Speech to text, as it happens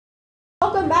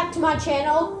back to my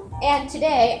channel, and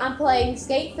today I'm playing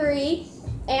Skate 3,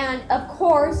 and of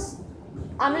course,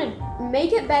 I'm gonna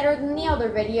make it better than the other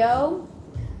video,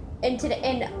 and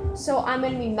so I'm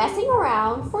gonna be messing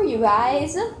around for you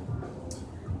guys,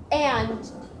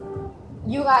 and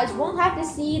you guys won't have to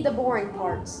see the boring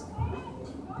parts.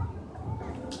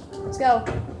 Let's go.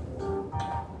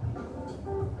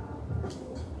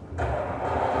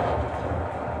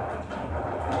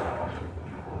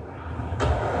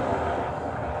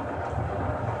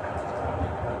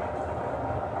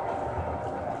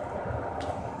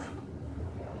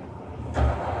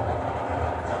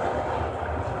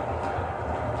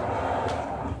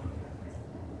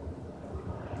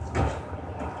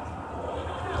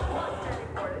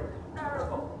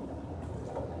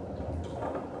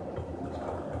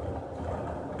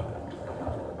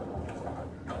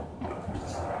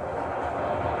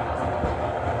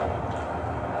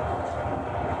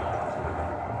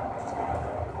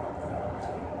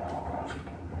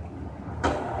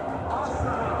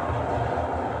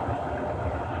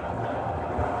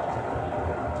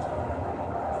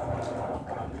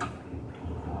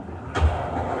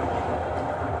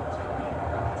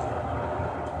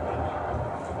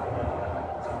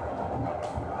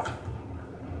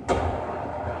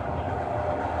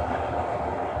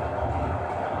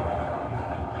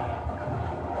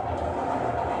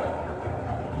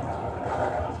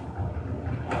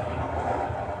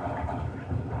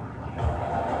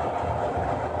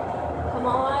 Come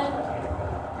on.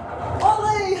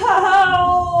 Ollie!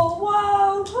 Ho!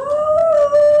 Whoa!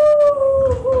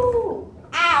 Woo!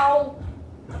 Ow!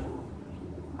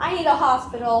 I need a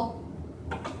hospital.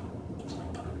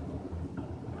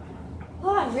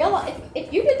 Oh,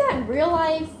 if you did that in real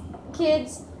life,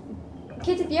 kids,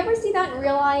 if you ever see that in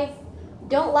real life,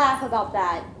 don't laugh about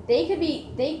that.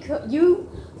 You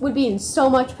would be in so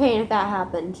much pain if that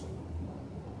happened.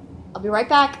 I'll be right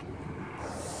back.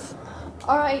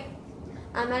 Alright.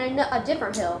 I'm at a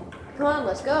different hill. Come on,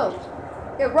 let's go.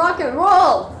 Get rock and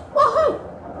roll! Woohoo!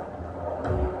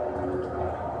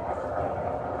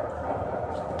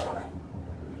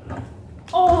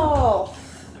 Oh!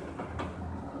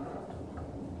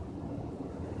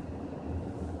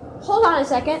 Hold on a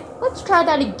second. Let's try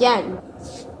that again.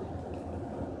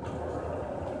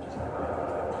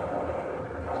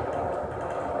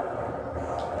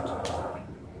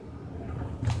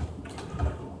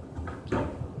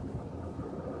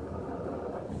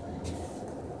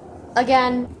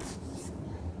 Again.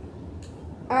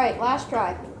 Alright, last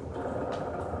try.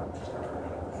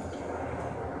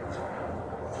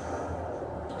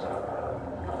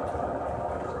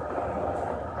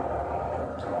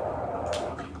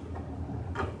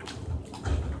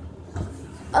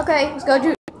 Okay, let's go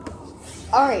do.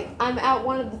 Alright, I'm at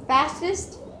one of the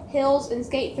fastest hills in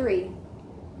Skate 3.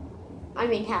 I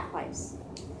mean half pipes.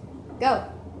 Go.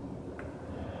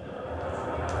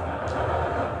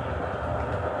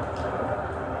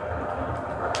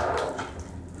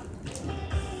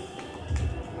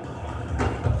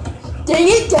 Dang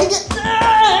it, dang it!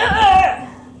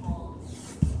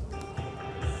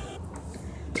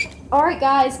 Alright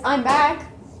guys, I'm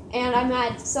back, and I'm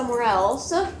at somewhere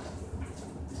else.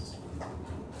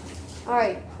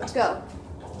 Alright, let's go.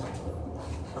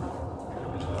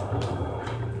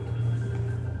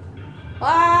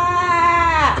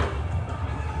 Ah!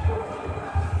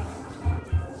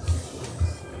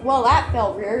 Well, that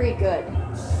felt very good.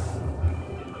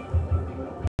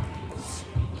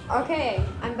 Okay,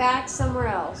 I'm back somewhere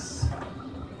else.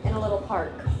 In a little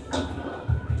park.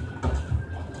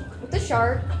 With the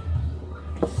shark.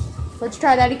 Let's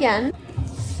try that again.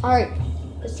 Alright,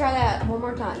 let's try that one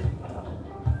more time.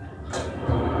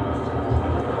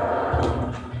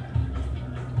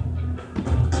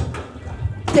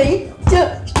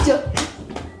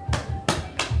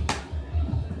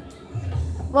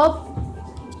 Well,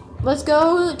 let's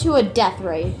go to a death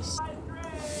race.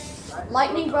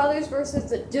 Lightning Brothers versus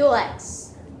the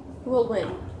Dulex. Who will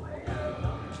win?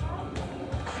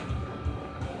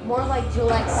 More like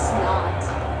Dulex snot.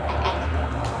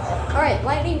 Alright,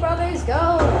 Lightning Brothers,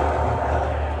 go!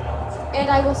 And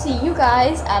I will see you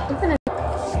guys at the finish.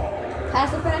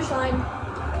 Past the finish line.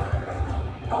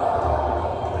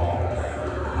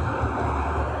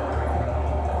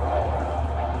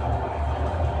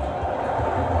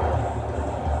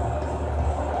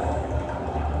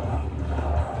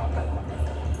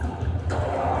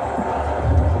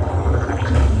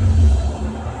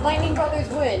 Lightning Brothers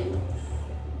win.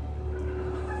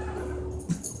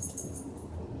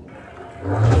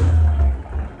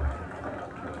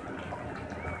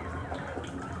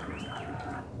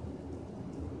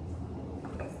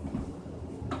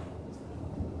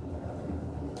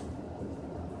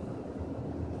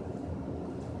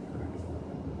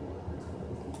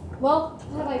 Well,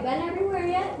 have I been everywhere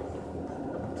yet?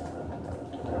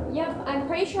 Yep, I'm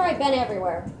pretty sure I've been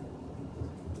everywhere.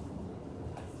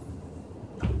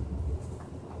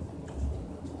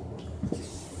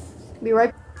 Be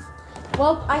right back.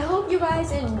 Well, I hope you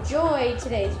guys enjoyed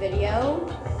today's video.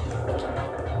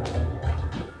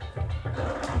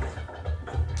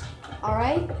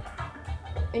 Alright?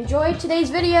 Enjoy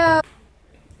today's video.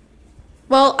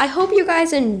 Well, I hope you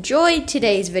guys enjoyed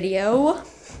today's video.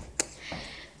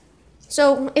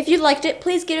 So, if you liked it,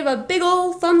 please give it a big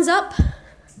ol' thumbs up.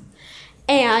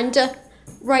 And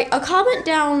write a comment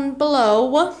down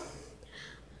below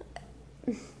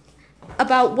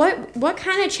about what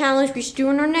kind of challenge we should do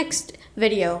in our next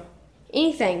video.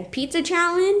 Anything. Pizza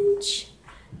challenge?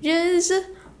 Just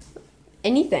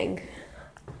anything.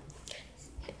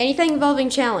 Anything involving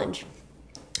challenge.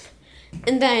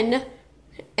 And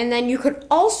then you could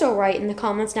also write in the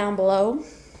comments down below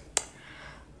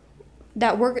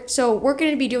that we're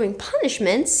going to be doing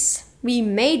punishments. We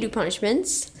may do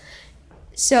punishments.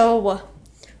 So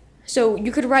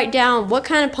you could write down what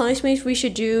kind of punishments we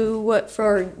should do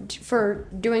for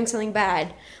doing something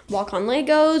bad. Walk on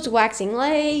Legos, waxing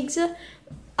legs,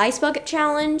 ice bucket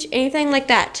challenge, anything like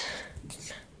that.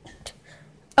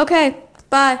 Okay,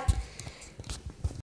 bye.